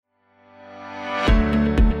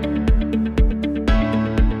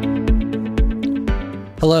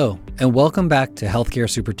Hello, and welcome back to Healthcare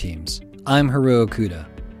Super Teams. I'm Haru Okuda.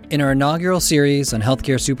 In our inaugural series on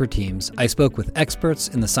Healthcare Super Teams, I spoke with experts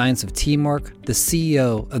in the science of teamwork, the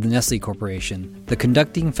CEO of the Nestle Corporation, the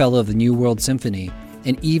conducting fellow of the New World Symphony,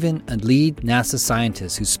 and even a lead NASA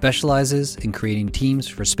scientist who specializes in creating teams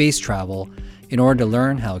for space travel in order to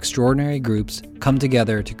learn how extraordinary groups come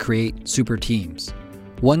together to create super teams.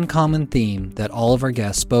 One common theme that all of our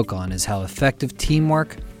guests spoke on is how effective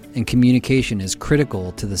teamwork and communication is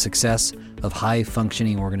critical to the success of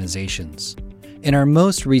high-functioning organizations. In our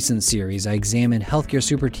most recent series, I examined healthcare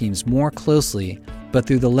super teams more closely, but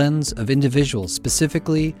through the lens of individuals,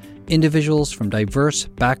 specifically individuals from diverse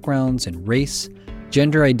backgrounds in race,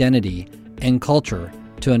 gender identity, and culture,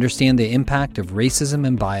 to understand the impact of racism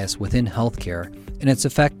and bias within healthcare and its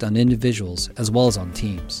effect on individuals as well as on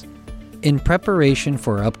teams. In preparation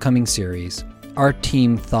for our upcoming series, our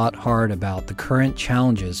team thought hard about the current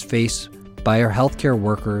challenges faced by our healthcare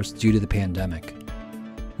workers due to the pandemic.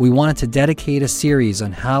 We wanted to dedicate a series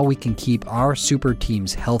on how we can keep our super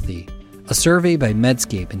teams healthy. A survey by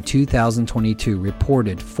Medscape in 2022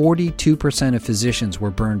 reported 42% of physicians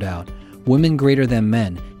were burned out, women greater than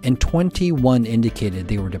men, and 21 indicated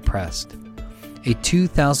they were depressed. A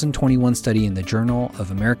 2021 study in the Journal of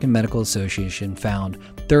American Medical Association found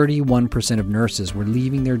 31% of nurses were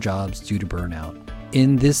leaving their jobs due to burnout.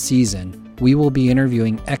 In this season, we will be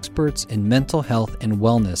interviewing experts in mental health and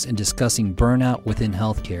wellness and discussing burnout within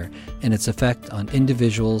healthcare and its effect on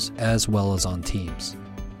individuals as well as on teams.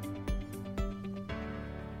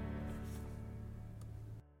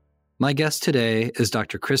 My guest today is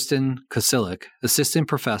Dr. Kristen Kosilek, Assistant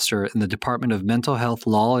Professor in the Department of Mental Health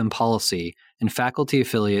Law and Policy and faculty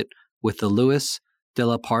affiliate with the Louis de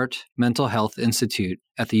la Parte Mental Health Institute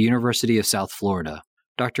at the University of South Florida.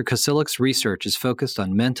 Dr. Kosilek's research is focused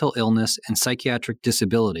on mental illness and psychiatric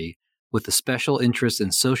disability with a special interest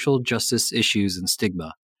in social justice issues and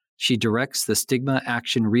stigma. She directs the Stigma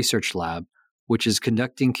Action Research Lab, which is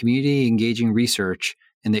conducting community-engaging research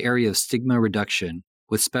in the area of stigma reduction,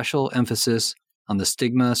 with special emphasis on the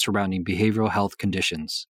stigma surrounding behavioral health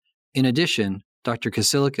conditions. In addition, Dr.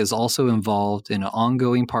 Kosilek is also involved in an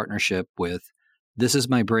ongoing partnership with This Is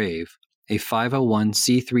My Brave, a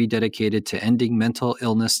 501c3 dedicated to ending mental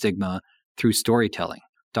illness stigma through storytelling.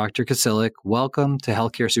 Dr. Kosilek, welcome to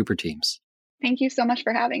Healthcare Super Teams. Thank you so much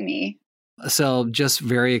for having me. So just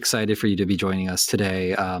very excited for you to be joining us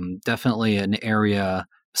today. Definitely an area,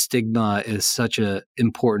 stigma is such an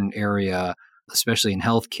important area, especially in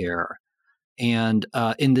healthcare. And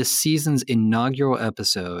in this season's inaugural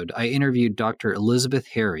episode, I interviewed Dr. Elizabeth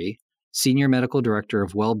Harry, Senior Medical Director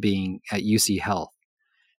of Wellbeing at UC Health.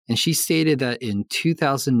 And she stated that in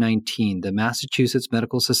 2019, the Massachusetts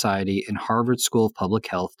Medical Society and Harvard School of Public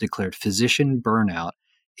Health declared physician burnout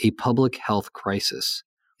a public health crisis.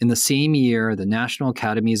 In the same year, the National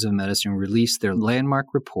Academies of Medicine released their landmark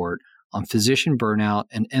report on physician burnout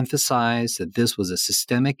and emphasized that this was a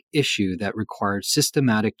systemic issue that required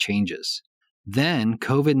systematic changes. Then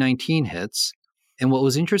COVID-19 hits, and what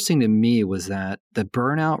was interesting to me was that the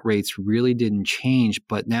burnout rates really didn't change,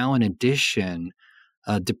 but now in addition,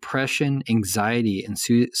 depression, anxiety, and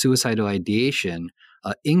suicidal ideation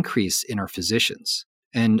increase in our physicians.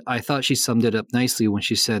 And I thought she summed it up nicely when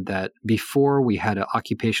she said that before we had an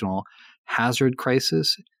occupational hazard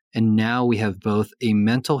crisis, and now we have both a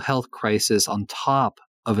mental health crisis on top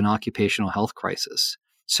of an occupational health crisis.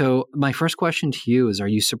 So my first question to you is, are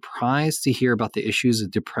you surprised to hear about the issues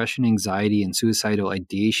of depression, anxiety, and suicidal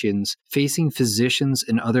ideations facing physicians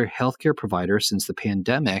and other healthcare providers since the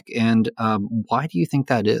pandemic? And why do you think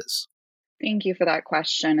that is? Thank you for that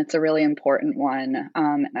question. It's a really important one.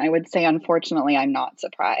 And I would say, unfortunately, I'm not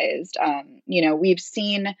surprised. We've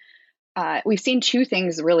seen two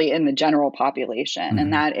things really in the general population,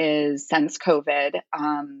 and that is since COVID,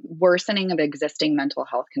 worsening of existing mental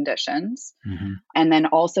health conditions, and then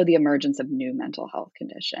also the emergence of new mental health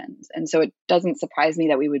conditions. And so it doesn't surprise me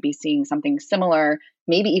that we would be seeing something similar,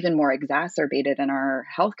 maybe even more exacerbated in our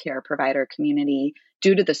healthcare provider community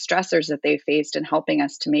due to the stressors that they faced in helping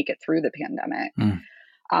us to make it through the pandemic.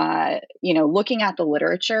 Looking at the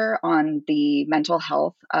literature on the mental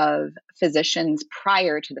health of physicians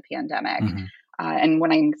prior to the pandemic, and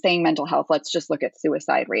when I'm saying mental health, let's just look at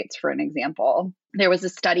suicide rates for an example. There was a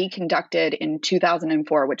study conducted in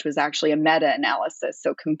 2004, which was actually a meta-analysis,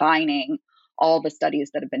 so combining all the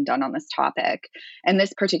studies that have been done on this topic. And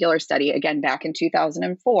this particular study, again, back in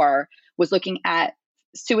 2004, was looking at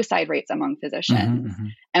suicide rates among physicians.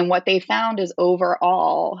 And what they found is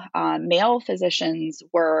overall, male physicians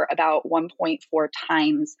were about 1.4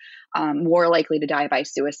 times more likely to die by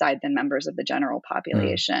suicide than members of the general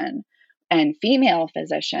population. And female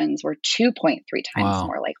physicians were 2.3 times Wow.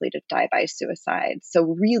 more likely to die by suicide.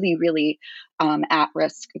 So really, really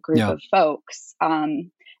at-risk group Yeah. of folks.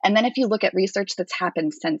 And then if you look at research that's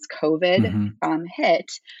happened since COVID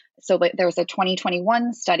hit, so there was a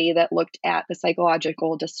 2021 study that looked at the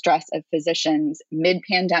psychological distress of physicians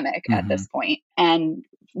mid-pandemic at this point, and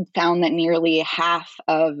found that nearly half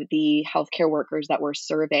of the healthcare workers that were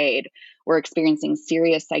surveyed were experiencing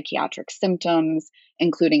serious psychiatric symptoms,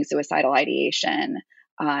 including suicidal ideation,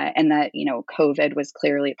 and that COVID was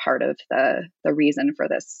clearly part of the reason for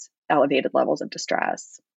this elevated levels of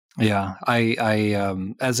distress. Yeah,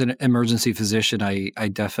 I as an emergency physician, I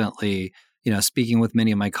definitely, speaking with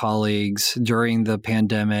many of my colleagues during the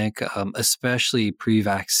pandemic, especially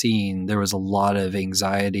pre-vaccine, there was a lot of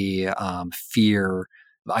anxiety, fear.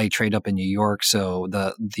 I trained up in New York, so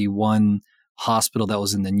the one hospital that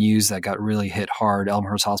was in the news that got really hit hard,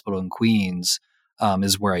 Elmhurst Hospital in Queens,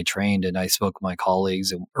 is where I trained, and I spoke with my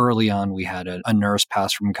colleagues. And early on, we had a nurse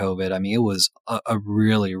pass from COVID. I mean, it was a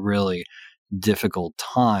really, really difficult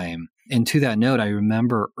time. And to that note, I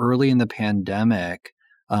remember early in the pandemic,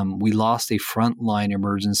 we lost a frontline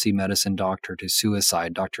emergency medicine doctor to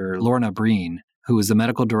suicide, Dr. Lorna Breen, who was the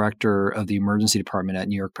medical director of the emergency department at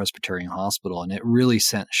New York Presbyterian Hospital. And it really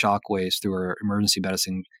sent shockwaves through our emergency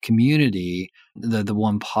medicine community. The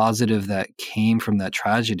one positive that came from that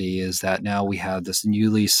tragedy is that now we have this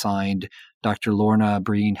newly signed Dr. Lorna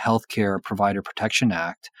Breen Healthcare Provider Protection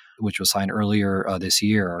Act, which was signed earlier this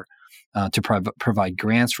year. To provide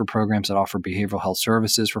grants for programs that offer behavioral health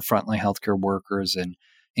services for frontline healthcare workers and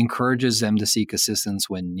encourages them to seek assistance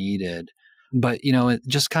when needed. But, it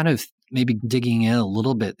just kind of maybe digging in a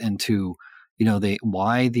little bit into,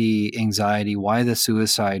 why the anxiety, why the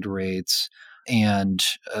suicide rates, and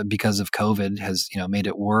because of COVID has, made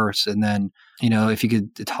it worse. And then, if you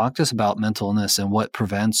could talk to us about mental illness and what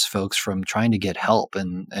prevents folks from trying to get help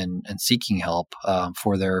and seeking help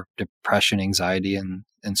for their depression, anxiety, and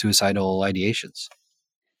suicidal ideations.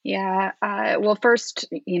 Yeah. Well, first,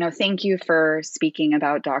 thank you for speaking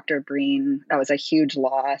about Dr. Breen. That was a huge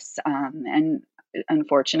loss, and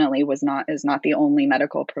unfortunately is not the only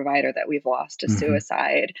medical provider that we've lost to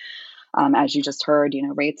suicide. As you just heard,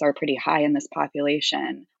 rates are pretty high in this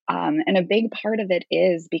population. And a big part of it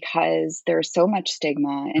is because there's so much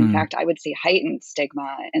stigma. In fact, I would say heightened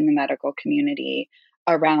stigma in the medical community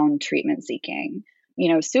around treatment seeking.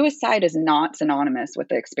 Suicide is not synonymous with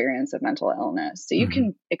the experience of mental illness. So you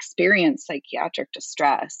can experience psychiatric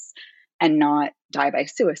distress and not die by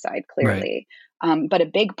suicide, clearly. Right. But a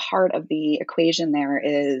big part of the equation there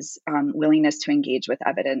is willingness to engage with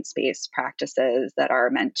evidence-based practices that are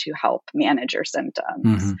meant to help manage your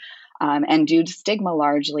symptoms. And due to stigma,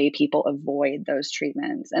 largely, people avoid those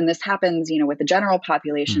treatments. And this happens, with the general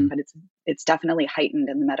population, but it's definitely heightened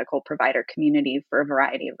in the medical provider community for a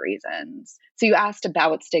variety of reasons. So you asked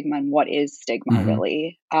about stigma and what is stigma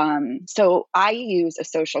really. So I use a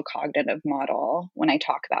social cognitive model when I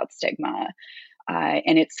talk about stigma.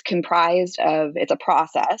 And it's a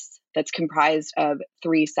process that's comprised of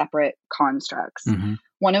 3 separate constructs.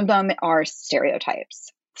 One of them are stereotypes.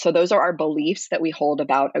 So those are our beliefs that we hold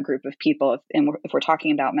about a group of people. And if we're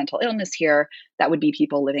talking about mental illness here, that would be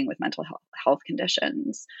people living with mental health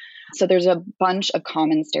conditions. So there's a bunch of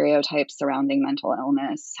common stereotypes surrounding mental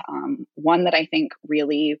illness. One that I think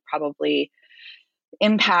really probably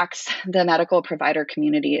impacts the medical provider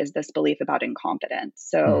community is this belief about incompetence.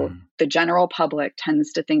 So the general public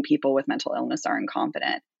tends to think people with mental illness are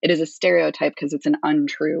incompetent. It is a stereotype because it's an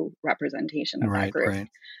untrue representation of that group. Right.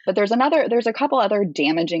 But there's a couple other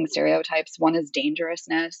damaging stereotypes. One is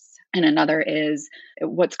dangerousness, and another is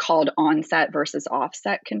what's called onset versus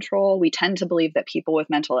offset control. We tend to believe that people with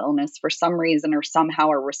mental illness, for some reason or somehow,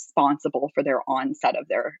 are responsible for their onset of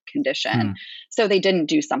their condition. So they didn't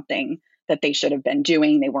do something that they should have been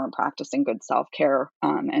doing. They weren't practicing good self-care,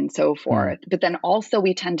 and so forth. But then also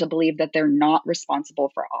we tend to believe that they're not responsible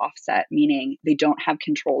for offset, meaning they don't have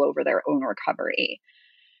control over their own recovery.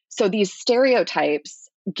 So these stereotypes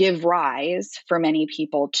give rise for many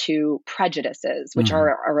people to prejudices, which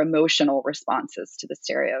are our emotional responses to the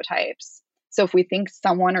stereotypes. So if we think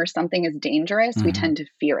someone or something is dangerous, we tend to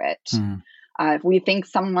fear it. If we think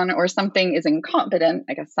someone or something is incompetent,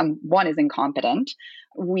 I guess someone is incompetent,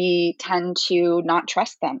 we tend to not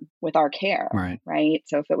trust them with our care, right?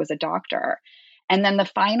 So if it was a doctor. And then the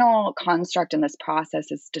final construct in this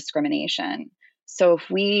process is discrimination. So if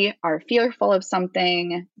we are fearful of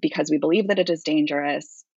something because we believe that it is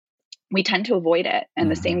dangerous, we tend to avoid it.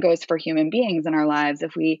 And the same goes for human beings in our lives.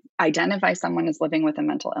 If we identify someone as living with a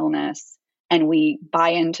mental illness and we buy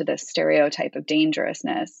into this stereotype of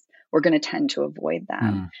dangerousness, we're going to tend to avoid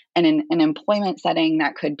them. And in an employment setting,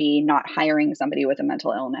 that could be not hiring somebody with a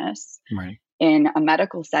mental illness. Right. In a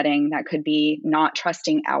medical setting, that could be not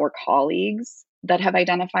trusting our colleagues that have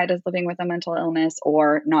identified as living with a mental illness,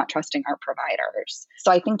 or not trusting our providers.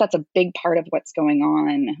 So I think that's a big part of what's going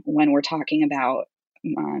on when we're talking about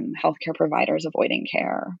healthcare providers avoiding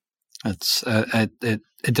care. It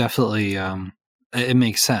definitely it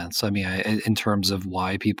makes sense. I mean, in terms of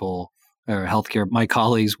why people or healthcare, my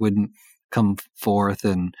colleagues wouldn't come forth.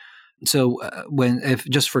 And so if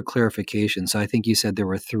just for clarification, so I think you said there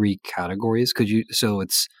were 3 categories. So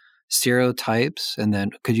it's stereotypes, and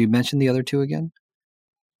then could you mention the other 2 again?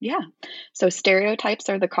 Yeah. So stereotypes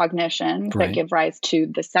are the cognitions that give rise to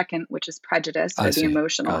the second, which is prejudice, or the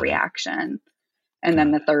emotional reaction. And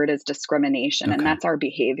then the third is discrimination, and that's our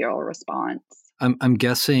behavioral response. I'm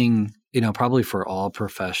guessing, probably for all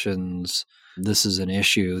professions, this is an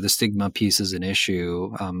issue. The stigma piece is an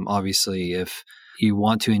issue. Obviously, if you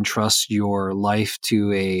want to entrust your life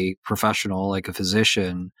to a professional like a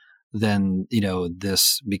physician, then,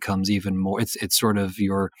 this becomes even more, it's sort of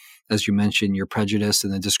your, as you mentioned, your prejudice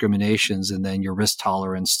and the discriminations, and then your risk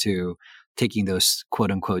tolerance to taking those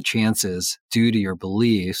quote unquote chances due to your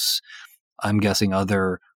beliefs. I'm guessing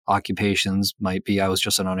other occupations might be, I was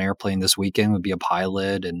just on an airplane this weekend, would be a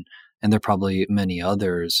pilot, and there are probably many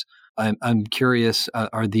others. I'm curious,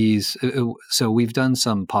 are these, so we've done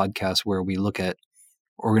some podcasts where we look at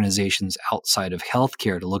organizations outside of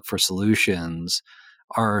healthcare to look for solutions.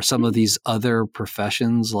 Are some of these other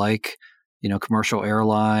professions like, commercial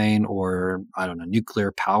airline, or I don't know,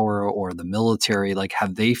 nuclear power, or the military, like,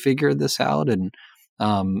 have they figured this out and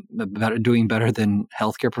doing better than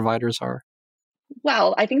healthcare providers are?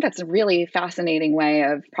 Well, I think that's a really fascinating way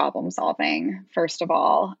of problem solving, first of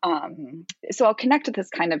all. So I'll connect this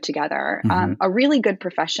kind of together. A really good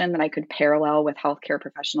profession that I could parallel with healthcare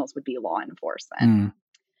professionals would be law enforcement.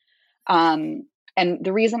 And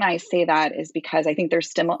the reason I say that is because I think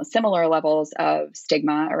there's similar levels of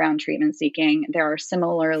stigma around treatment seeking. There are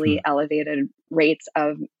similarly elevated rates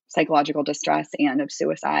of psychological distress and of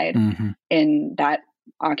suicide in that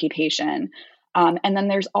occupation. And then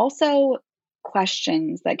there's also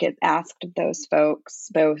questions that get asked of those folks,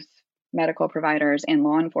 both medical providers and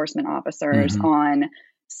law enforcement officers, on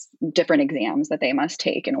different exams that they must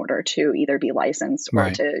take in order to either be licensed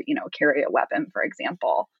or to, carry a weapon, for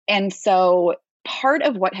example. And so part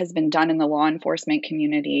of what has been done in the law enforcement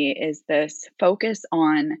community is this focus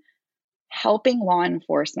on helping law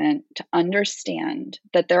enforcement to understand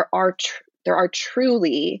that there are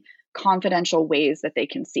truly confidential ways that they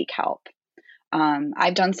can seek help.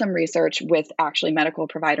 I've done some research with actually medical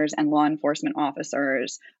providers and law enforcement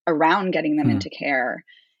officers around getting them into care.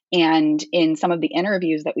 And in some of the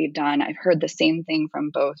interviews that we've done, I've heard the same thing from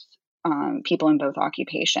both people in both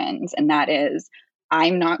occupations. And that is,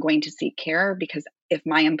 I'm not going to seek care because if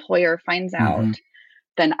my employer finds out,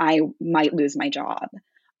 then I might lose my job.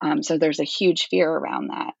 So there's a huge fear around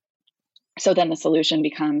that. So then the solution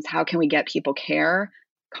becomes, how can we get people care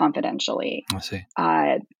confidentially? I see.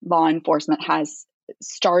 Law enforcement has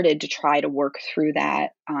started to try to work through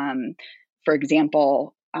that. For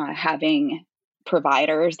example, having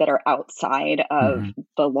providers that are outside of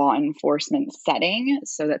the law enforcement setting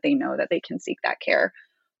so that they know that they can seek that care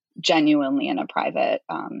genuinely in a private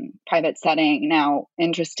setting. Now,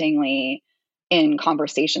 interestingly, in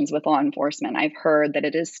conversations with law enforcement, I've heard that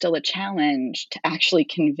it is still a challenge to actually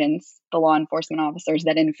convince the law enforcement officers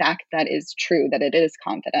that in fact that is true, that it is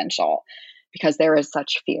confidential, because there is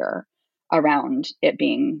such fear around it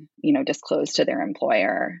being, disclosed to their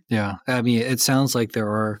employer. Yeah. I mean, it sounds like there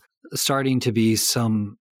are starting to be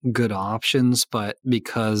some good options, but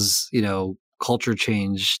because, culture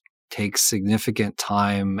change takes significant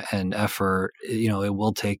time and effort, it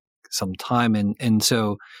will take some time. And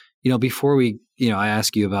so, before we, I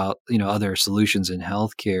ask you about, other solutions in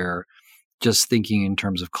healthcare, just thinking in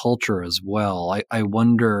terms of culture as well, I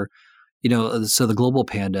wonder, so the global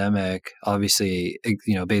pandemic, obviously,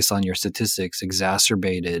 based on your statistics,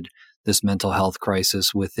 exacerbated this mental health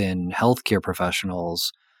crisis within healthcare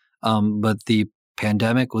professionals. But the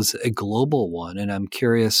pandemic was a global one. And I'm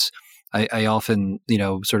curious, I often,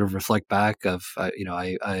 sort of reflect back of,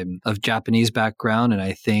 I'm of Japanese background, and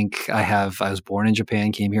I think I was born in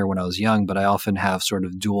Japan, came here when I was young, but I often have sort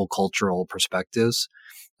of dual cultural perspectives,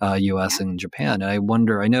 U.S. and Japan. And I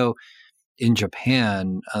wonder, I know in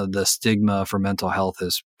Japan, the stigma for mental health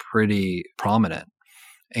is pretty prominent.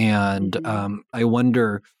 And I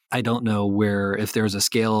wonder, I don't know if there's a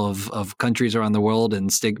scale of countries around the world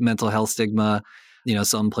and mental health stigma.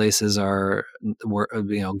 Some places are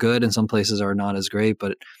good and some places are not as great.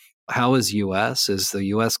 But how is US? Is the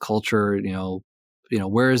US culture,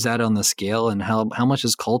 where is that on the scale, and how much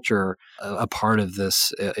is culture a part of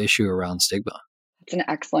this issue around stigma? It's an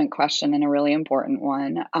excellent question and a really important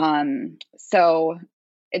one. So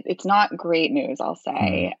it's not great news, I'll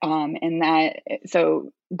say, in that,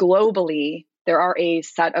 so globally, there are a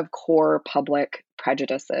set of core public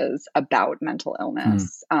prejudices about mental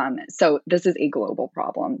illness. So this is a global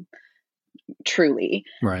problem, truly.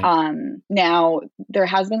 Right. Now, there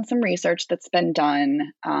has been some research that's been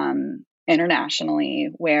done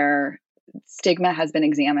internationally where stigma has been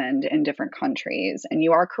examined in different countries. And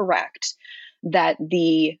you are correct that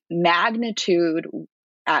the magnitude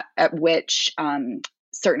at which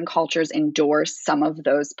certain cultures endorse some of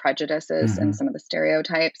those prejudices and some of the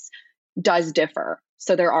stereotypes does differ.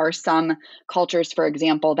 So there are some cultures, for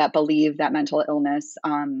example, that believe that mental illness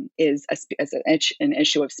is an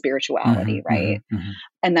issue of spirituality, right?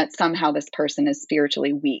 And that somehow this person is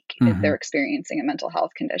spiritually weak if they're experiencing a mental health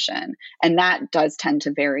condition. And that does tend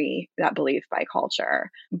to vary, that belief, by culture.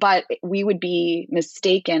 But we would be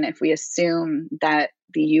mistaken if we assume that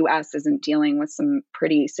the US isn't dealing with some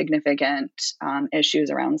pretty significant issues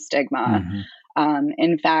around stigma.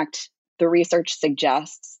 In fact, the research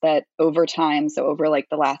suggests that over time, so over like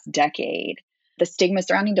the last decade, the stigma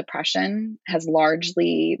surrounding depression has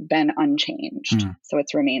largely been unchanged. So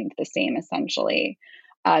it's remained the same, essentially.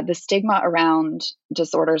 The stigma around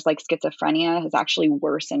disorders like schizophrenia has actually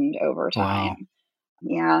worsened over time.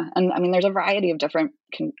 Wow. Yeah. And I mean, there's a variety of different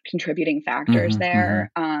contributing factors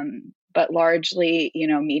there. But largely,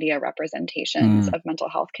 media representations of mental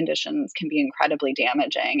health conditions can be incredibly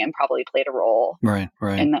damaging and probably played a role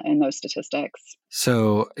in those statistics.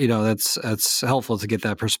 So, that's helpful to get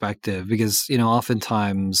that perspective because,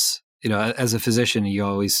 oftentimes, as a physician, you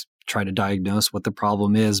always try to diagnose what the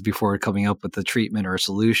problem is before coming up with a treatment or a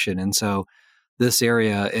solution. And so this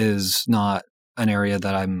area is not an area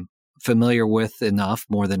that I'm familiar with enough,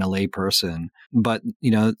 more than a layperson. But,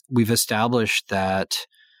 we've established that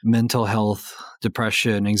mental health,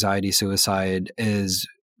 depression, anxiety, suicide is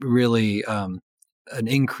really an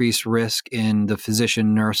increased risk in the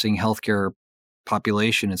physician, nursing, healthcare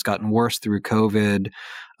population. It's gotten worse through COVID.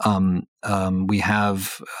 We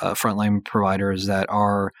have frontline providers that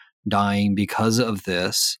are dying because of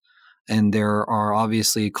this. And there are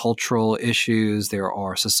obviously cultural issues. There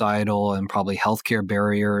are societal and probably healthcare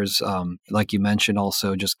barriers. Like you mentioned,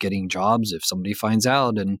 also just getting jobs. If somebody finds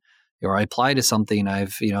out or I apply to something,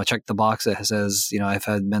 I've, checked the box that says, I've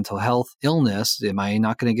had mental health illness. Am I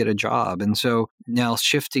not going to get a job? And so now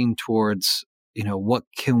shifting towards, what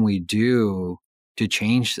can we do to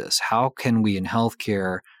change this? How can we in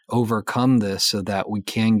healthcare overcome this so that we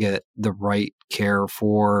can get the right care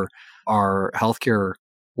for our healthcare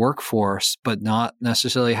workforce, but not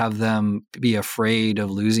necessarily have them be afraid of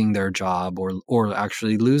losing their job or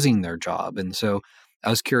actually losing their job? And so I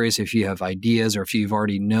was curious if you have ideas or if you've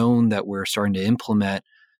already known that we're starting to implement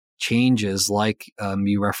changes like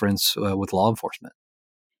you referenced with law enforcement.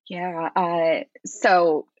 Yeah.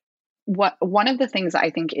 So one of the things I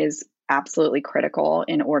think is absolutely critical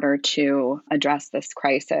in order to address this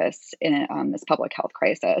crisis, this public health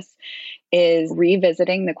crisis, is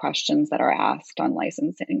revisiting the questions that are asked on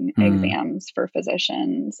licensing exams for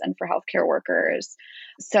physicians and for healthcare workers.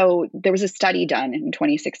 So there was a study done in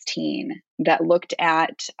 2016 that looked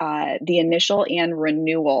at the initial and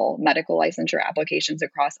renewal medical licensure applications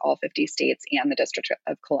across all 50 states and the District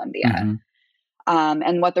of Columbia.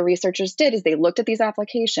 And what the researchers did is they looked at these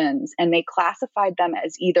applications and they classified them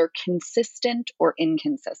as either consistent or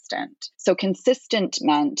inconsistent. So consistent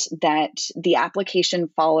meant that the application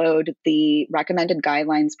followed the recommended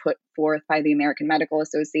guidelines put forth by the American Medical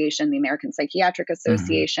Association, the American Psychiatric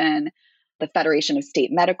Association, the Federation of State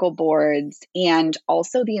Medical Boards, and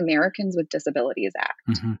also the Americans with Disabilities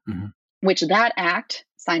Act, which that act,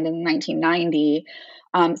 signed in 1990,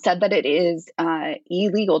 said that it is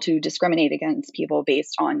illegal to discriminate against people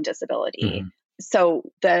based on disability. So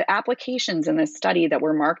the applications in this study that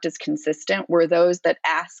were marked as consistent were those that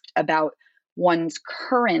asked about one's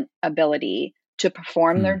current ability to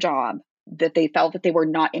perform their job, that they felt that they were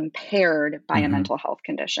not impaired by a mental health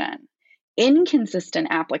condition. Inconsistent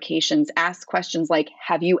applications ask questions like,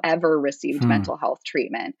 have you ever received mental health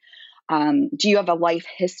treatment? Do you have a life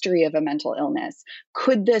history of a mental illness?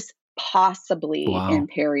 Could this possibly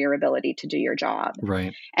impair your ability to do your job?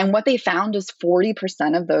 Right. And what they found is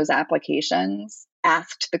 40% of those applications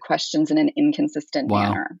asked the questions in an inconsistent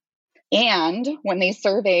manner. And when they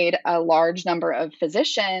surveyed a large number of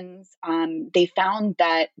physicians, they found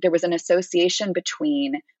that there was an association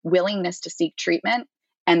between willingness to seek treatment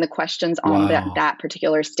and the questions on that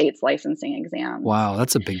particular state's licensing exam. Wow,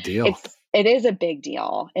 that's a big deal. It is a big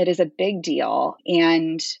deal. It is a big deal.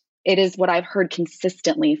 And it is what I've heard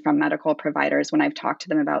consistently from medical providers when I've talked to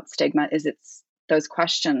them about stigma is it's those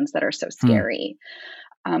questions that are so scary.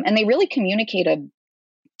 And they really communicate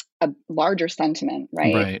a larger sentiment,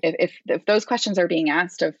 right? If those questions are being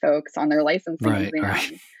asked of folks on their licensing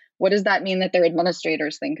exam, what does that mean that their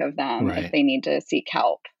administrators think of them if they need to seek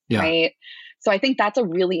help, right? So I think that's a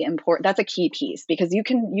really important, that's a key piece because you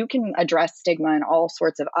can address stigma in all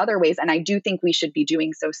sorts of other ways. And I do think we should be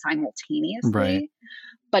doing so simultaneously. Right.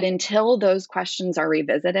 But until those questions are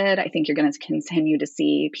revisited, I think you're going to continue to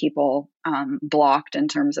see people blocked in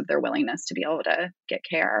terms of their willingness to be able to get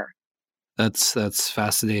care. That's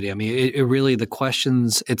fascinating. I mean, it really, the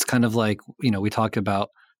questions, it's kind of like, we talk about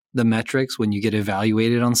the metrics. When you get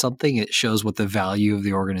evaluated on something, it shows what the value of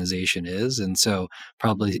the organization is. And so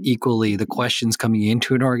probably equally, the questions coming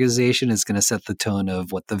into an organization is going to set the tone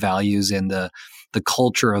of what the values and the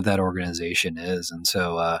culture of that organization is. And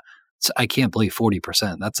so I can't believe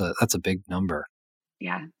 40%. That's a big number.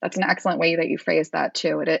 Yeah, that's an excellent way that you phrased that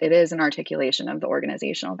too. It is an articulation of the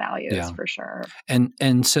organizational values for sure.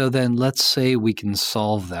 And so then let's say we can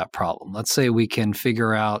solve that problem. Let's say we can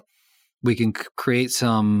figure out, we can create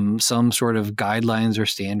some sort of guidelines or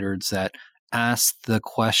standards that ask the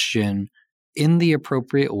question in the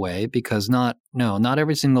appropriate way, because not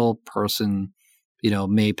every single person,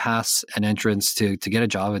 may pass an entrance to get a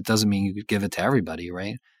job. It doesn't mean you could give it to everybody,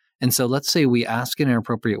 right? And so let's say we ask in an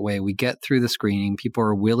appropriate way, we get through the screening, people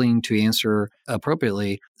are willing to answer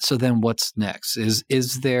appropriately. So then what's next?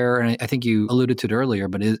 Is there, and I think you alluded to it earlier,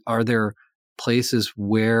 but are there places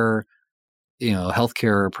where,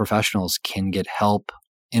 healthcare professionals can get help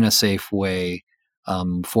in a safe way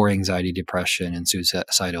for anxiety, depression, and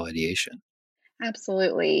suicidal ideation?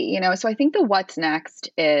 Absolutely. So I think the what's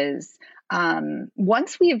next is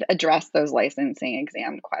once we've addressed those licensing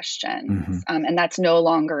exam questions, and that's no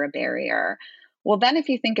longer a barrier, well, then if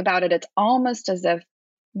you think about it, it's almost as if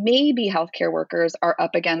maybe healthcare workers are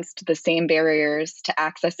up against the same barriers to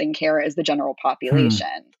accessing care as the general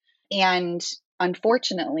population. And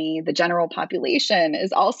unfortunately, the general population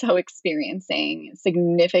is also experiencing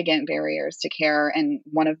significant barriers to care, and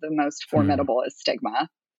one of the most formidable is stigma.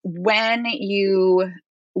 When you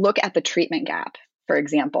look at the treatment gap, for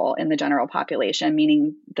example, in the general population,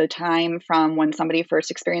 meaning the time from when somebody first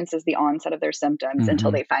experiences the onset of their symptoms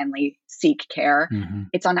until they finally seek care,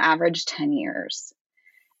 it's on average 10 years.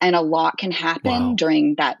 And a lot can happen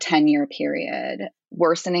during that 10-year period.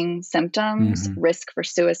 Worsening symptoms, risk for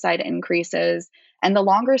suicide increases. And the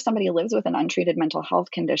longer somebody lives with an untreated mental health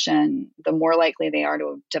condition, the more likely they are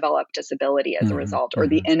to develop disability as a result, or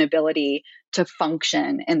the inability to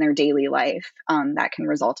function in their daily life. That can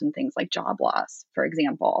result in things like job loss, for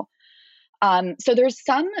example. So there's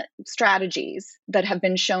some strategies that have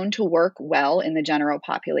been shown to work well in the general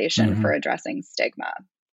population for addressing stigma.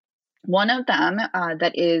 One of them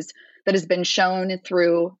that has been shown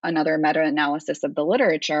through another meta-analysis of the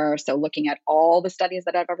literature, so looking at all the studies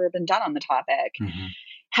that have ever been done on the topic,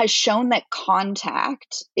 has shown that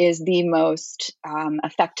contact is the most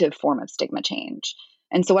effective form of stigma change.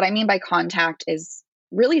 And so what I mean by contact is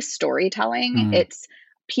really storytelling. It's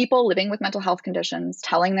people living with mental health conditions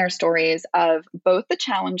telling their stories of both the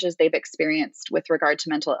challenges they've experienced with regard to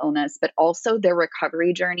mental illness, but also their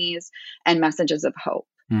recovery journeys and messages of hope.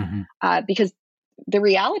 Because the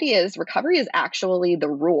reality is recovery is actually the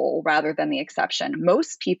rule rather than the exception.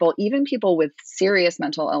 Most people, even people with serious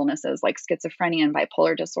mental illnesses like schizophrenia and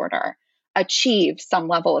bipolar disorder, achieve some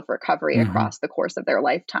level of recovery across the course of their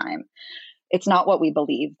lifetime. It's not what we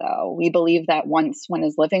believe, though. We believe that once one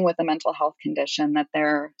is living with a mental health condition, that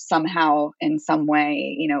they're somehow in some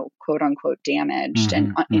way, quote unquote, damaged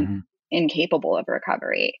and incapable of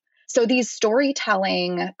recovery. So these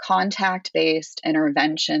storytelling, contact-based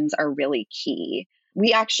interventions are really key.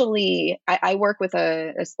 We actually, I work with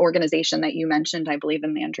an organization that you mentioned, I believe,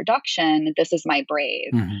 in the introduction. This is My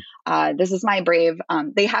Brave. This is My Brave.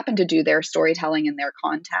 They happen to do their storytelling and their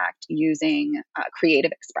contact using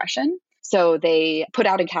creative expression. So they put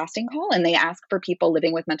out a casting call and they ask for people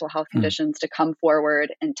living with mental health conditions to come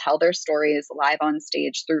forward and tell their stories live on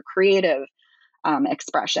stage through creative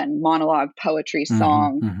expression, monologue, poetry,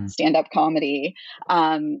 song, stand-up comedy.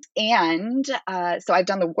 So I've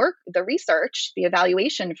done the research, the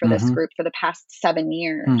evaluation for this group for the past 7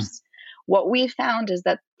 years. What we found is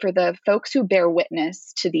that for the folks who bear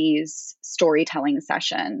witness to these storytelling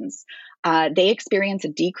sessions, they experience a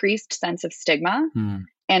decreased sense of stigma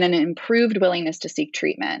and an improved willingness to seek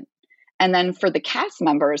treatment. And then for the cast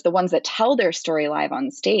members, the ones that tell their story live on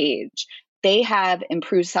stage, they have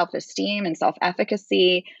improved self-esteem and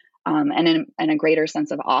self-efficacy, and a greater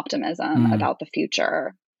sense of optimism about the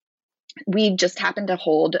future. We just happened to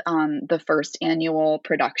hold the first annual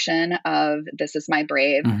production of This Is My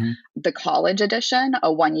Brave, the college edition,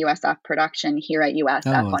 a One USF production here at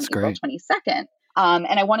USF on April 22nd.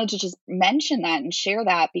 And I wanted to just mention that and share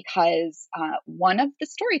that because one of the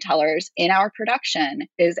storytellers in our production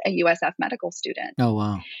is a USF medical student. Oh,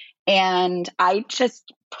 wow. And I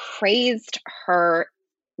just praised her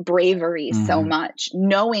bravery so much,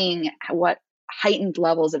 knowing what heightened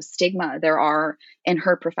levels of stigma there are in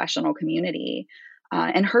her professional community.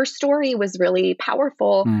 And her story was really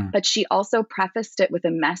powerful, but she also prefaced it with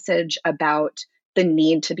a message about the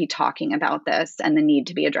need to be talking about this and the need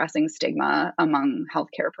to be addressing stigma among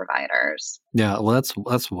healthcare providers. Yeah, well,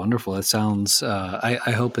 that's wonderful. It sounds,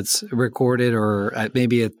 I hope it's recorded, or I'd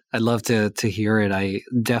love to hear it. I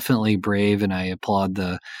definitely brave, and I applaud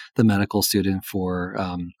the medical student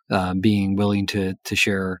for being willing to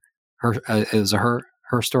share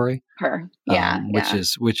her story.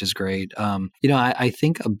 Which is great. I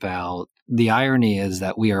think about the irony is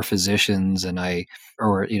that we are physicians, and there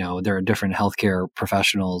are different healthcare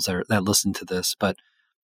professionals that listen to this, but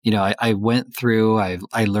I went through,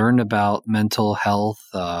 I learned about mental health,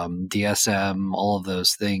 DSM, all of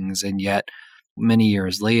those things, and yet many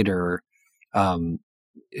years later,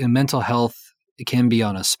 mental health can be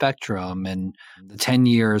on a spectrum, and the 10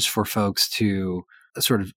 years for folks to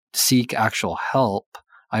sort of seek actual help,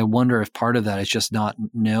 I wonder if part of that is just not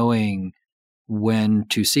knowing when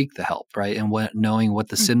to seek the help, right? And knowing what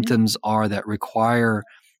the symptoms are that require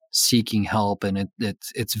seeking help. And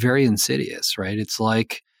it's very insidious, right? It's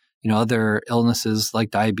like, other illnesses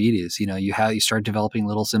like diabetes, you start developing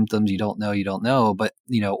little symptoms, you don't know, but,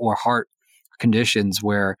 or heart conditions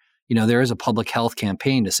where, there is a public health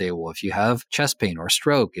campaign to say, well, if you have chest pain or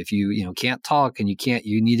stroke, if you can't talk and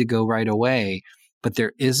you need to go right away. But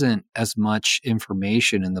there isn't as much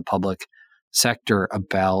information in the public sector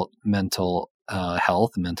about mental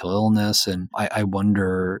health, mental illness. And I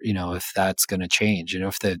wonder, if that's going to change,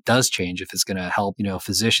 if that does change, if it's going to help,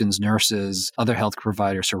 physicians, nurses, other health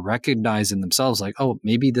providers to recognize in themselves like, oh,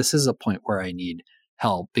 maybe this is a point where I need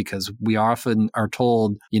help, because we often are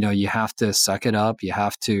told, you have to suck it up. You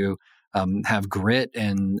have to have grit.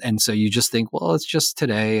 And so you just think, well, it's just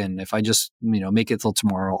today. And if I just, make it till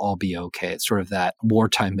tomorrow, I'll be okay. It's sort of that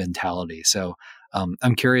wartime mentality. So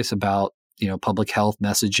I'm curious about, public health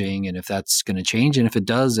messaging, and if that's going to change, and if it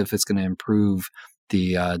does, if it's going to improve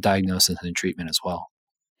the diagnosis and treatment as well.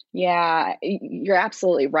 Yeah, you're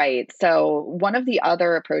absolutely right. So one of the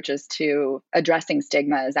other approaches to addressing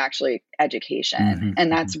stigma is actually education.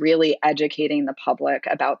 And that's really educating the public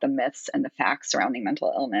about the myths and the facts surrounding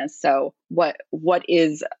mental illness. So what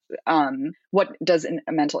does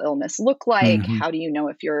a mental illness look like? How do you know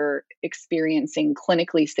if you're experiencing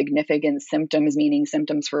clinically significant symptoms, meaning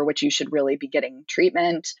symptoms for which you should really be getting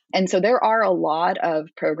treatment? And so there are a lot of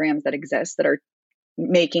programs that exist that are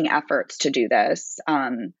making efforts to do this.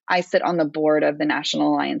 I sit on the board of the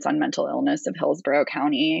National Alliance on Mental Illness of Hillsborough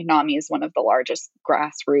County. NAMI is one of the largest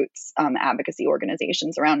grassroots advocacy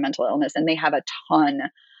organizations around mental illness, and they have a ton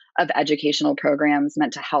of educational programs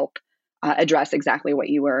meant to help address exactly what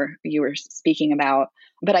you were speaking about.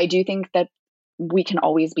 But I do think that we can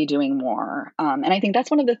always be doing more. And I think that's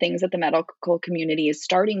one of the things that the medical community is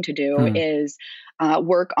starting to do is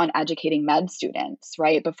work on educating med students,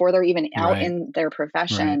 right? Before they're even out in their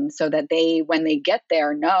profession, so that they, when they get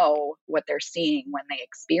there, know what they're seeing when they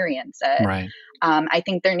experience it. I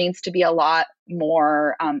think there needs to be a lot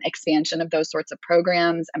more expansion of those sorts of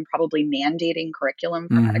programs, and probably mandating curriculum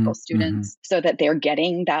for medical students so that they're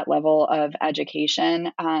getting that level of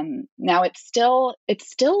education. Now, it's still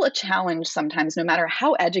a challenge sometimes, no matter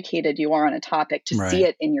how educated you are on a topic, to see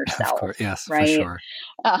it in yourself. Of course, yes, right? for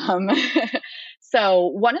sure. So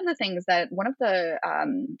one of the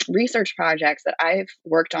research projects that I've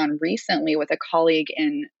worked on recently with a colleague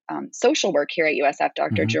in social work here at USF,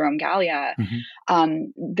 Dr. Jerome Gallia,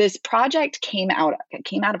 this project came out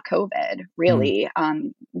of COVID, really.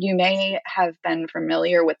 You may have been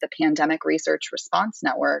familiar with the Pandemic Research Response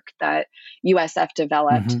Network that USF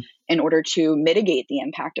developed in order to mitigate the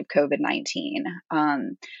impact of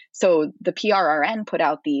COVID-19. So the PRRN put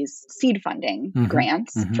out these seed funding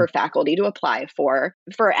grants for faculty to apply for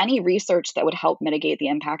any research that would help mitigate the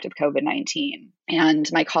impact of COVID-19. And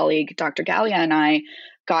my colleague, Dr. Gallia, and I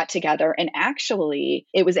got together, and actually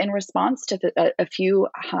it was in response to a few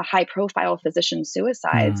high profile physician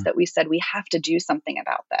suicides that we said we have to do something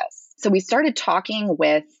about this. So we started talking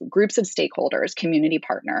with groups of stakeholders, community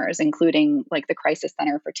partners, including like the Crisis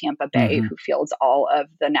Center for Tampa Bay, who fields all of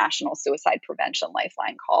the National Suicide Prevention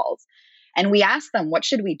Lifeline calls. And we asked them, what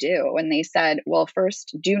should we do? And they said, well,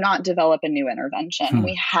 first, do not develop a new intervention.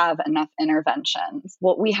 We have enough interventions.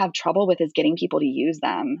 What we have trouble with is getting people to use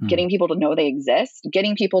them, getting people to know they exist,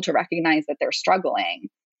 getting people to recognize that they're struggling.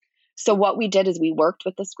 So what we did is we worked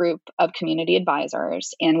with this group of community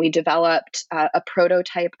advisors, and we developed a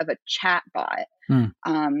prototype of a chatbot.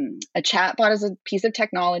 A chatbot is a piece of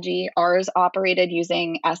technology. Ours operated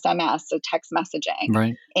using SMS, so text messaging.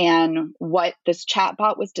 Right. And what this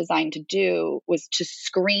chatbot was designed to do was to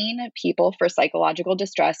screen people for psychological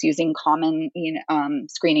distress using common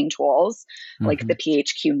screening tools like the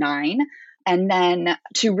PHQ-9, and then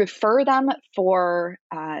to refer them for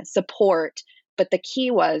support. But the key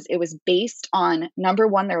was it was based on, number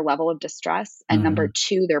one, their level of distress, and number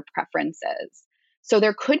two, their preferences. So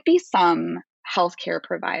there could be some healthcare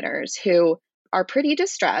providers who are pretty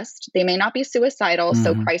distressed. They may not be suicidal,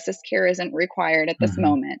 so crisis care isn't required at this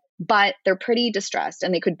moment, but they're pretty distressed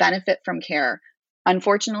and they could benefit from care.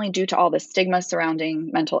 Unfortunately, due to all the stigma surrounding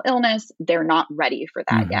mental illness, they're not ready for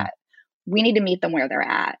that yet. We need to meet them where they're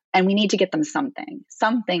at, and we need to get them something.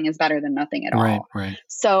 Something is better than nothing at all. Right.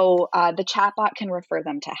 So the chatbot can refer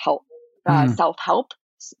them to help, self-help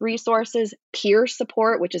resources, peer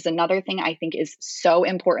support, which is another thing I think is so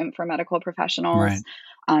important for medical professionals,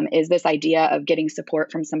 is this idea of getting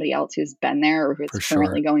support from somebody else who's been there or who's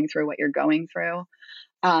currently going through what you're going through.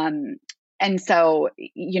 And so,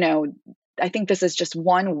 I think this is just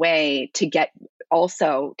one way to get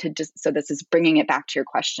also to just, so this is bringing it back to your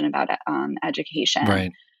question about education.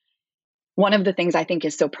 Right. One of the things I think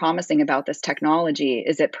is so promising about this technology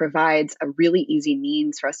is it provides a really easy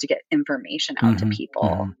means for us to get information out to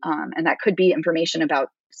people. And that could be information about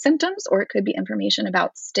symptoms, or it could be information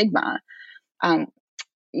about stigma.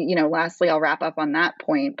 Lastly, I'll wrap up on that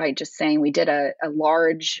point by just saying we did a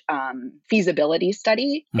large feasibility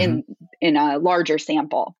study in a larger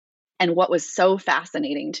sample. And what was so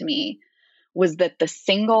fascinating to me was that the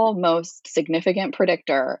single most significant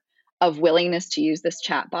predictor of willingness to use this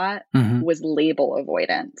chatbot was label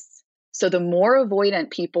avoidance. So the more avoidant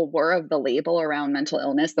people were of the label around mental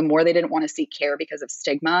illness, the more they didn't want to seek care because of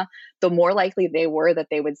stigma, the more likely they were that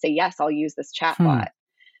they would say, yes, I'll use this chatbot.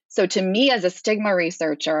 So to me, as a stigma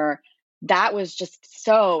researcher, that was just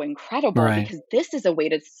so incredible because this is a way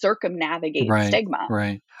to circumnavigate stigma.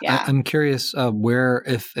 Right. Yeah. I'm curious where,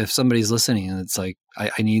 if somebody's listening and it's like,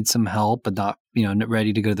 I need some help, but not,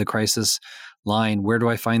 ready to go to the crisis line, where do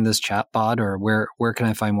I find this chatbot, or where can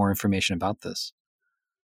I find more information about this?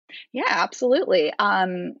 Yeah, absolutely.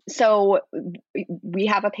 So we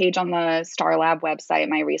have a page on the STAR Lab website.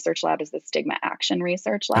 My research lab is the Stigma Action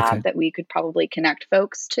Research Lab that we could probably connect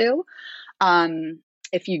folks to.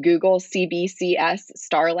 If you Google CBCS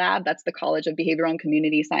STAR Lab, that's the College of Behavioral and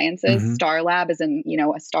Community Sciences. STAR Lab is in,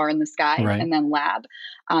 a star in the sky, and then lab.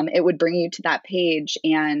 It would bring you to that page.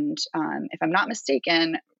 And if I'm not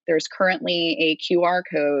mistaken, there's currently a QR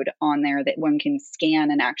code on there that one can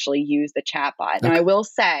scan and actually use the chatbot. Now, I will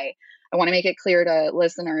say, I want to make it clear to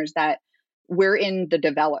listeners that we're in the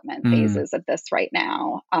development phases of this right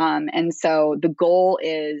now. And so the goal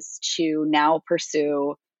is to now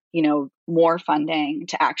pursue more funding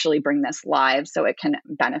to actually bring this live so it can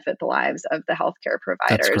benefit the lives of the healthcare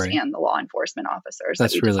providers and the law enforcement officers.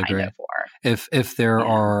 That's that we really designed great. It for. If there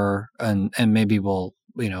are, and maybe I'll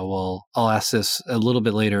ask this a little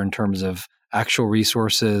bit later in terms of actual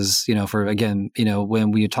resources, for, again,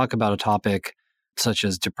 when we talk about a topic such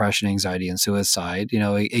as depression, anxiety, and suicide,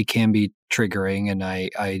 it can be triggering. And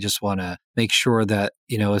I just want to make sure that,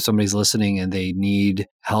 if somebody's listening and they need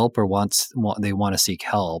help or they want to seek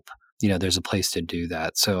help, there's a place to do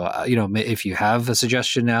that. So, if you have a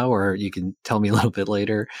suggestion now, or you can tell me a little bit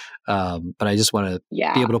later, but I just want to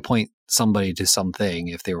be able to point somebody to something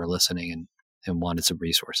if they were listening and wanted some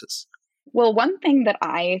resources. Well, one thing that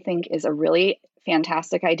I think is a really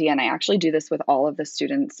fantastic idea, and I actually do this with all of the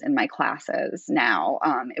students in my classes now.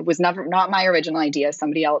 It was not my original idea.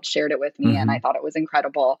 Somebody else shared it with me, and I thought it was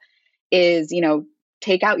incredible, is,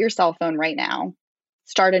 take out your cell phone right now,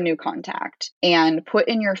 start a new contact, and put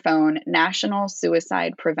in your phone National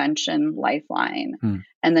Suicide Prevention Lifeline.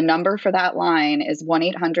 And the number for that line is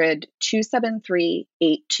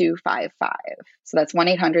 1-800-273-8255. So that's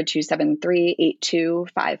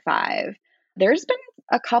 1-800-273-8255. There's been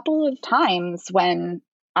a couple of times when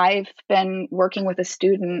I've been working with a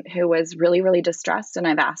student who was really, really distressed, and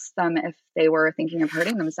I've asked them if they were thinking of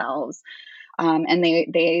hurting themselves. And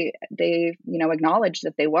they acknowledged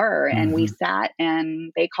that they were, and we sat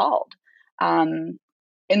and they called.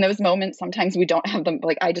 In those moments, sometimes we don't have them.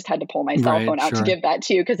 Like, I just had to pull my cell phone out to give that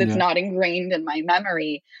to you because it's not ingrained in my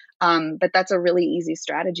memory. But that's a really easy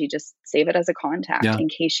strategy. Just save it as a contact in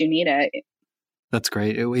case you need it. That's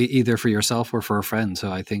great, either for yourself or for a friend.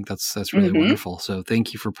 So I think that's really wonderful. So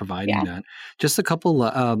thank you for providing that. Just a couple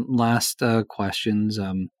last questions.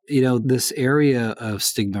 This area of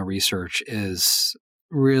stigma research is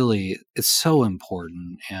really, it's so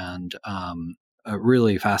important and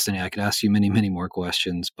really fascinating. I could ask you many, many more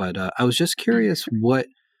questions, but I was just curious what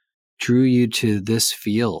drew you to this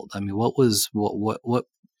field. I mean,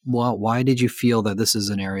 why did you feel that this is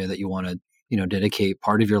an area that you want to dedicate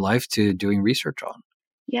part of your life to doing research on?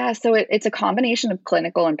 Yeah, so it's a combination of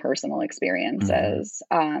clinical and personal experiences.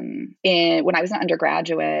 When I was an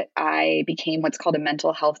undergraduate, I became what's called a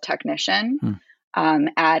mental health technician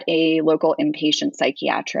at a local inpatient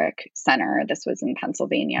psychiatric center. This was in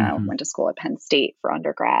Pennsylvania. Went to school at Penn State for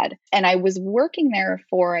undergrad. And I was working there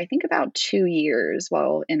for, I think, about 2 years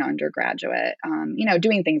while in undergraduate,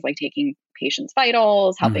 doing things like taking patients'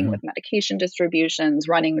 vitals, helping with medication distributions,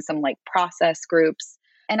 running some process groups.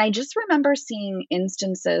 And I just remember seeing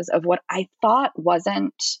instances of what I thought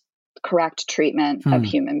wasn't correct treatment of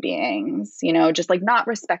human beings, just not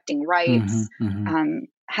respecting rights,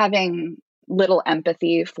 having little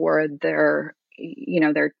empathy for their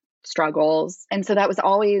struggles. And so that was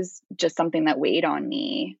always just something that weighed on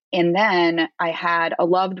me. And then I had a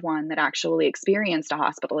loved one that actually experienced a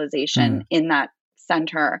hospitalization in that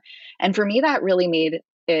center. And for me, that really made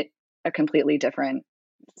it a completely different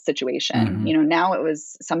situation. Now it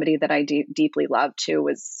was somebody that I deeply loved who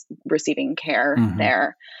was receiving care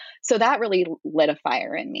there. So that really lit a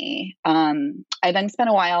fire in me. I then spent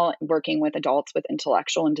a while working with adults with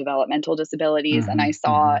intellectual and developmental disabilities. And I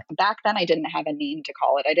saw back then, I didn't have a name to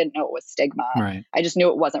call it. I didn't know it was stigma. Right. I just knew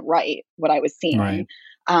it wasn't right, what I was seeing. Right.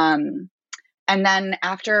 And then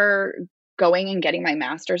after going and getting my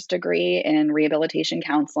master's degree in rehabilitation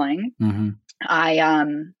counseling,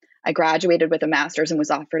 I graduated with a master's and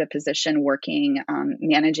was offered a position working,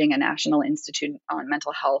 managing a National Institute on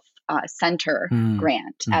Mental Health Center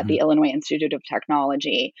grant at the Illinois Institute of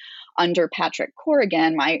Technology under Patrick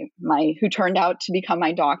Corrigan, who turned out to become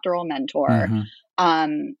my doctoral mentor.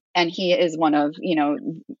 And he is one of,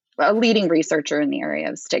 a leading researcher in the area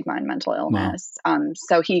of stigma and mental illness. Wow.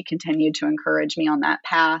 So he continued to encourage me on that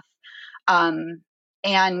path. And,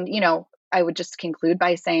 I would just conclude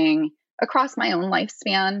by saying, across my own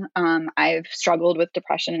lifespan, I've struggled with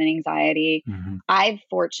depression and anxiety. I've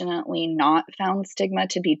fortunately not found stigma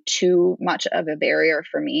to be too much of a barrier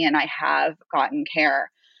for me, and I have gotten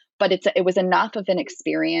care. But it was enough of an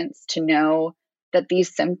experience to know that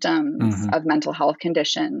these symptoms of mental health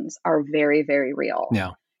conditions are very, very real.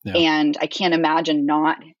 Yeah. And I can't imagine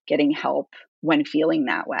not getting help when feeling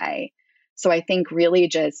that way. So I think really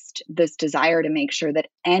just this desire to make sure that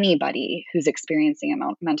anybody who's experiencing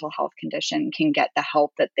a mental health condition can get the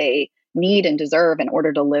help that they need and deserve in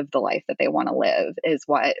order to live the life that they want to live is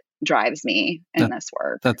what drives me in this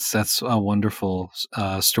work. That's a wonderful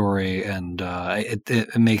story, and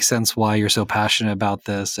it makes sense why you're so passionate about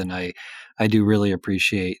this. And I do really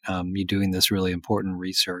appreciate you doing this really important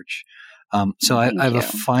research. So I have a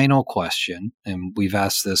final question, and we've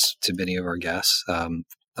asked this to many of our guests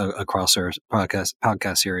across our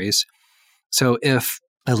podcast series. So if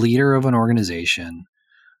a leader of an organization,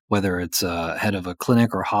 whether it's a head of a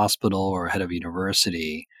clinic or hospital or head of a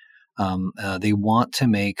university, they want to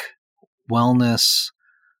make wellness,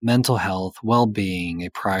 mental health, well-being a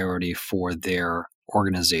priority for their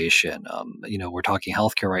organization. We're talking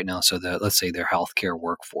healthcare right now, so let's say their healthcare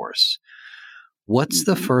workforce. What's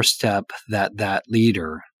the first step that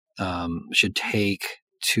leader should take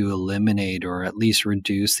to eliminate or at least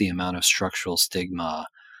reduce the amount of structural stigma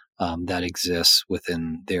that exists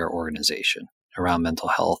within their organization around mental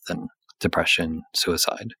health and depression,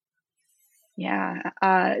 suicide?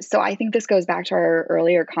 Yeah. So I think this goes back to our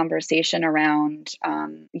earlier conversation around,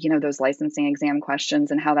 those licensing exam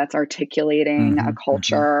questions and how that's articulating a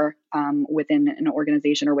culture within an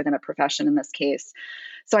organization or within a profession in this case.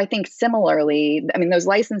 So I think similarly, those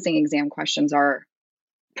licensing exam questions are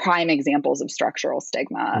prime examples of structural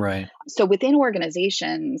stigma. Right. So within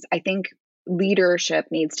organizations, I think leadership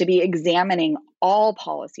needs to be examining all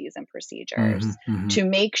policies and procedures to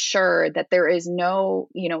make sure that there is no,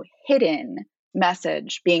 hidden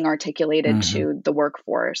message being articulated to the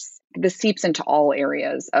workforce. This seeps into all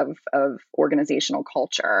areas of organizational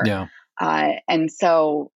culture. Yeah. And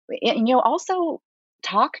so, also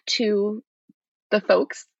talk to the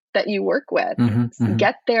folks that you work with,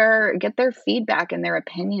 get their feedback and their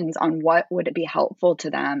opinions on what would be helpful to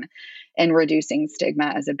them in reducing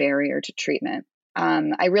stigma as a barrier to treatment.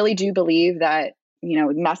 I really do believe that,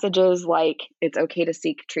 messages like it's okay to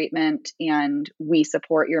seek treatment and we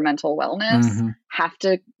support your mental wellness have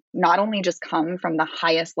to not only just come from the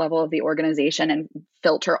highest level of the organization and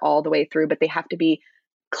filter all the way through, but they have to be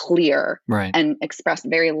clear and expressed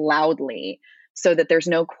very loudly, so that there's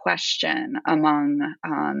no question among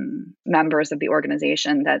members of the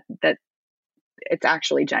organization that it's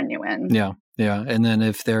actually genuine. Yeah. And then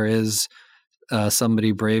if there is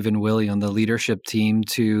somebody brave and willing on the leadership team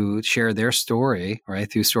to share their story, right,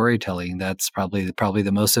 through storytelling, that's probably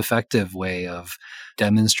the most effective way of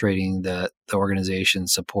demonstrating that the organization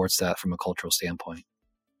supports that from a cultural standpoint.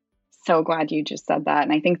 So glad you just said that.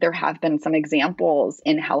 And I think there have been some examples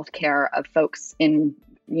in healthcare of folks in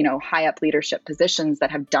high up leadership positions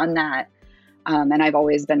that have done that. And I've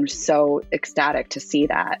always been so ecstatic to see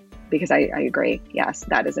that, because I agree. Yes,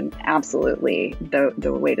 that is absolutely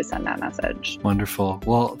the way to send that message. Wonderful.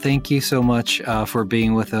 Well, thank you so much for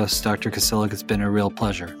being with us, Dr. Kasilik. It's been a real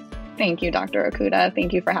pleasure. Thank you, Dr. Okuda.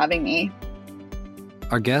 Thank you for having me.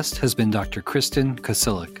 Our guest has been Dr. Kristen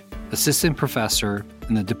Kasilik, Assistant Professor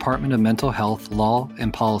in the Department of Mental Health, Law,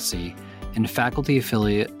 and Policy, and faculty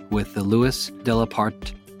affiliate with the Louis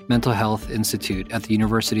Delaparte Mental Health Institute at the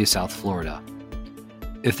University of South Florida.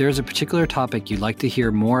 If there's a particular topic you'd like to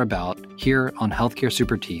hear more about here on Healthcare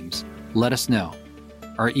Super Teams, let us know.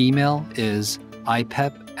 Our email is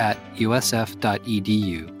ipep@usf.edu,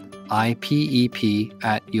 ipep@usf.edu.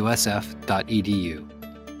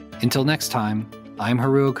 Until next time, I'm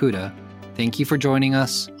Haru Okuda. Thank you for joining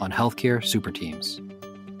us on Healthcare Super Teams.